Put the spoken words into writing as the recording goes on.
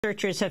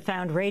Researchers have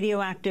found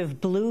radioactive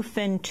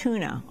bluefin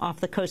tuna off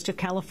the coast of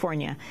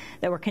California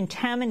that were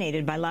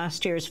contaminated by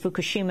last year's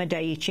Fukushima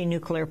Daiichi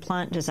nuclear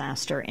plant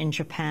disaster in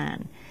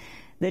Japan.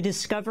 The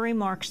discovery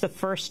marks the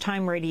first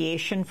time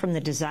radiation from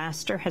the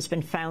disaster has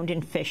been found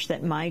in fish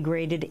that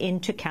migrated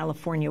into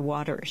California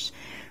waters.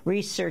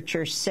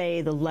 Researchers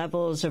say the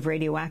levels of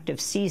radioactive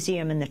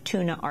cesium in the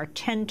tuna are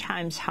 10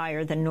 times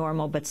higher than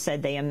normal, but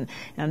said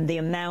the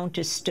amount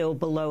is still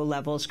below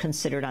levels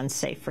considered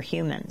unsafe for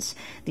humans.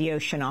 The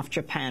ocean off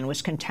Japan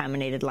was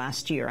contaminated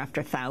last year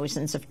after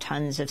thousands of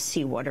tons of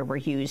seawater were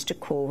used to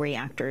cool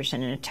reactors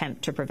in an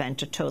attempt to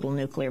prevent a total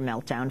nuclear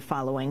meltdown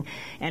following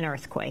an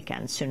earthquake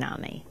and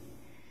tsunami.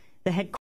 The